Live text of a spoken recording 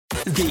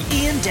The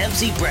Ian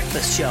Dempsey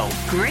Breakfast Show.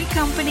 Great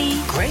company,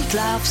 Great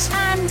laughs.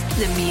 and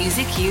the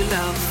music you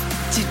love.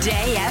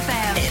 Today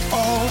FM. It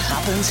all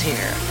happens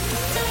here.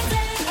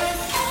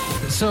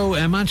 So,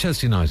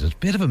 Manchester United,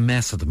 bit of a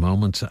mess at the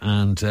moment,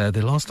 and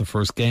they lost the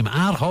first game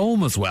at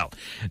home as well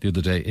the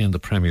other day in the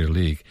Premier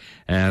League.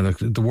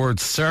 The word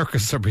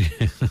circus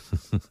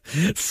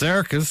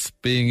circus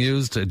being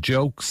used,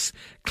 jokes,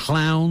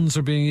 clowns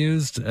are being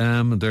used.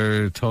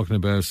 They're talking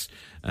about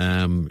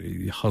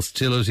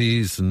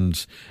hostilities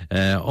and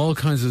all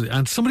kinds of...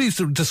 And somebody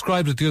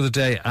described it the other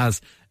day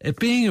as it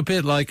being a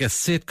bit like a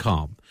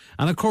sitcom.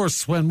 And of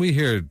course, when we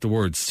hear the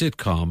word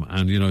sitcom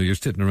and, you know, you're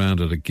sitting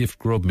around at a gift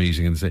grub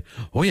meeting and say,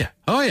 oh yeah,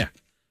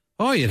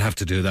 you'd have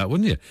to do that,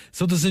 wouldn't you?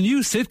 So there's a new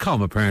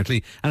sitcom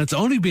apparently, and it's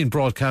only being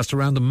broadcast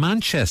around the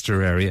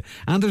Manchester area,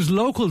 and there's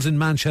locals in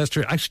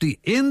Manchester actually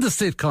in the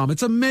sitcom.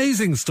 It's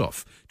amazing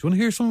stuff. Do you want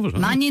to hear some of it?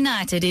 Man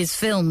United is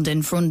filmed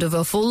in front of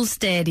a full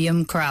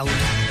stadium crowd.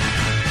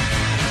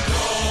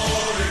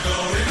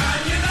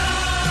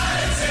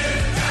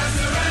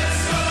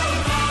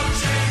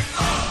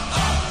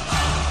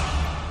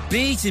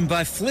 Beaten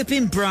by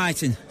flipping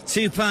Brighton.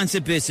 2 pints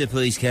of bitter,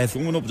 please, Kev.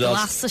 One up,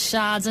 dogs. Glass of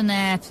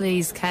Chardonnay,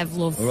 please, Kev,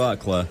 love. All right,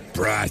 Claire.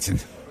 Brighton.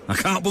 I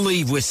can't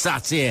believe we're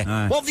sat here.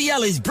 Aye. What the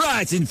hell is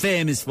Brighton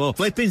famous for?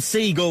 Flipping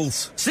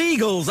seagulls.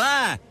 Seagulls,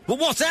 aye. But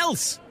what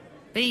else?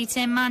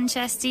 Beating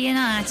Manchester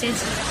United.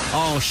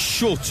 Oh,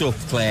 shut up,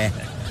 Claire.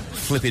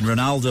 Flipping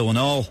Ronaldo and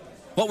all.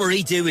 What were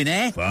he doing,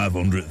 eh?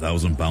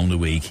 £500,000 a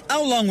week.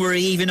 How long were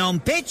he even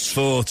on pitch?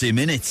 40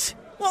 minutes.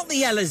 What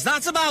the hell is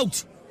that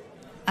about?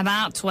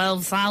 About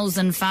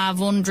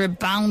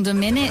 £12,500 a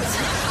minute.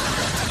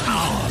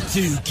 Oh,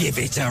 do give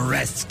it a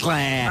rest,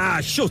 Claire.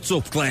 Ah, shut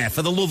up, Claire,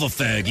 for the love of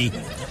Fergie.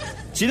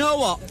 Do you know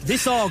what?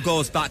 This all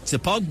goes back to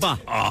Pogba.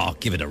 Oh,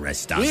 give it a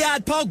rest, Dad. We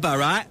had Pogba,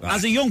 right?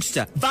 As a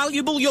youngster.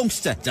 Valuable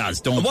youngster. Daz,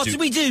 don't And what did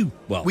we do?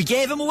 Well, we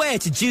gave him away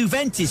to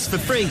Juventus for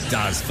free.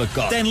 Daz, for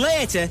God. Then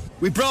later,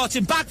 we brought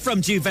him back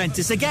from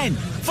Juventus again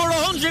for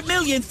 100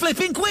 million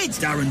flipping quid.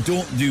 Darren,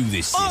 don't do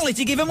this. Only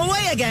to give him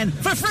away again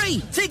for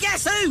free to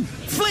guess who?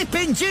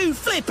 Flipping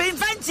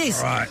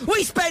Ventus. Right.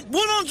 We spent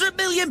 £100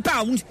 million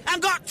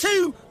and got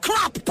 2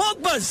 crap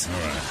Pogbas.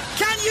 Right.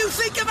 Can you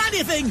think of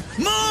anything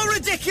more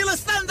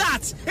ridiculous than that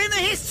in the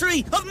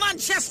history of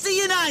Manchester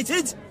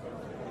United?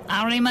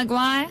 Harry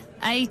Maguire,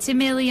 80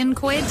 million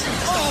quid.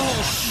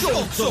 Oh,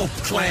 shut up,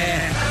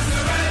 Claire.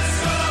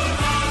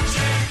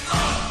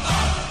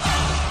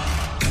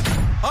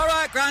 All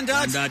right,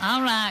 Grandad.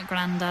 All right,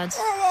 Grandad.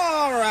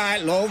 Oh, all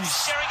right,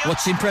 loves.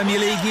 What's in Premier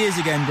League years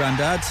again,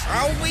 Grandad?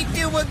 How we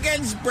do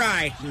against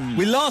Brighton?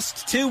 We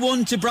lost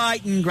 2-1 to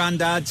Brighton,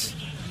 Grandad.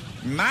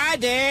 My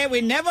day,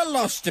 we never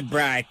lost to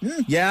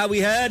Brighton. Yeah,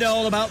 we heard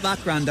all about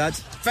that, Grandad.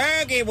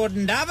 Fergie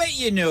wouldn't have it,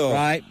 you know.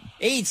 Right.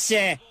 He'd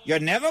say, you're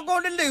never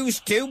going to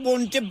lose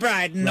 2-1 to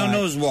Brighton on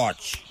us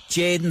watch.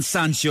 Jadon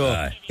Sancho.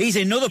 Aye. He's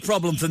another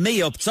problem for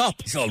me up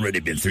top. He's already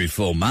been through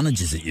 4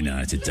 managers at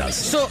United, Daz.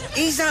 So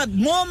he's had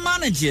more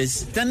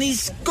managers than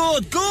he's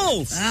scored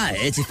goals. Ah,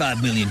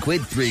 85 million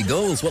quid, 3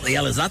 goals. What the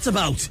hell is that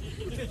about?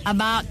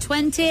 About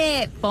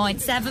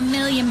 £28.7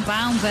 million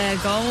per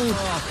goal.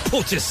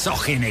 Put a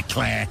sock in it,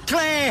 Claire.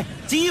 Claire,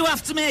 do you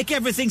have to make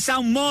everything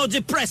sound more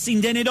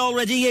depressing than it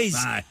already is?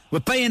 Aye.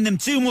 We're paying them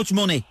too much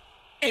money.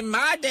 In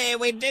my day,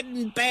 we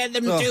didn't pay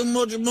them too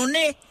much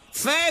money.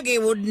 Fergie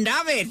wouldn't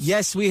have it.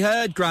 Yes, we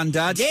heard,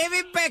 Grandad.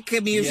 David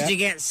Beckham used to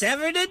get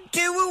 7 and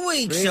 2 a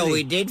week, so Really?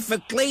 he did, for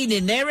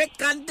cleaning Eric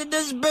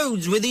Cantona's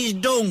boots with his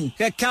dung.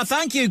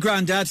 Thank you,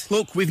 Grandad.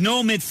 Look, we've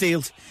no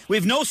midfield.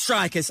 We've no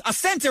strikers. Our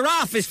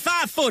centre-half is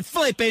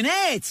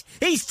 5'8".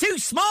 He's too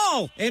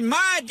small. In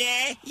my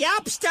day,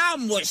 Yap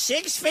Stam was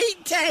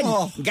 6'10".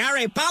 Oh.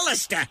 Gary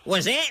Pallister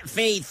was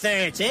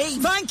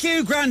 8'13". Thank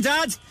you,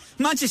 Grandad.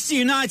 Manchester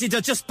United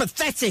are just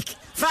pathetic.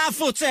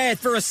 5'8"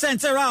 for a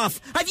centre-half.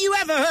 Have you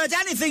ever heard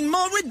anything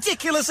more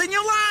ridiculous in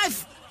your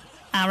life?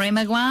 Harry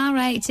Maguire,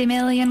 80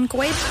 million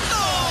quid.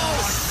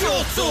 Oh,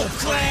 shut up,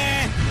 Claire!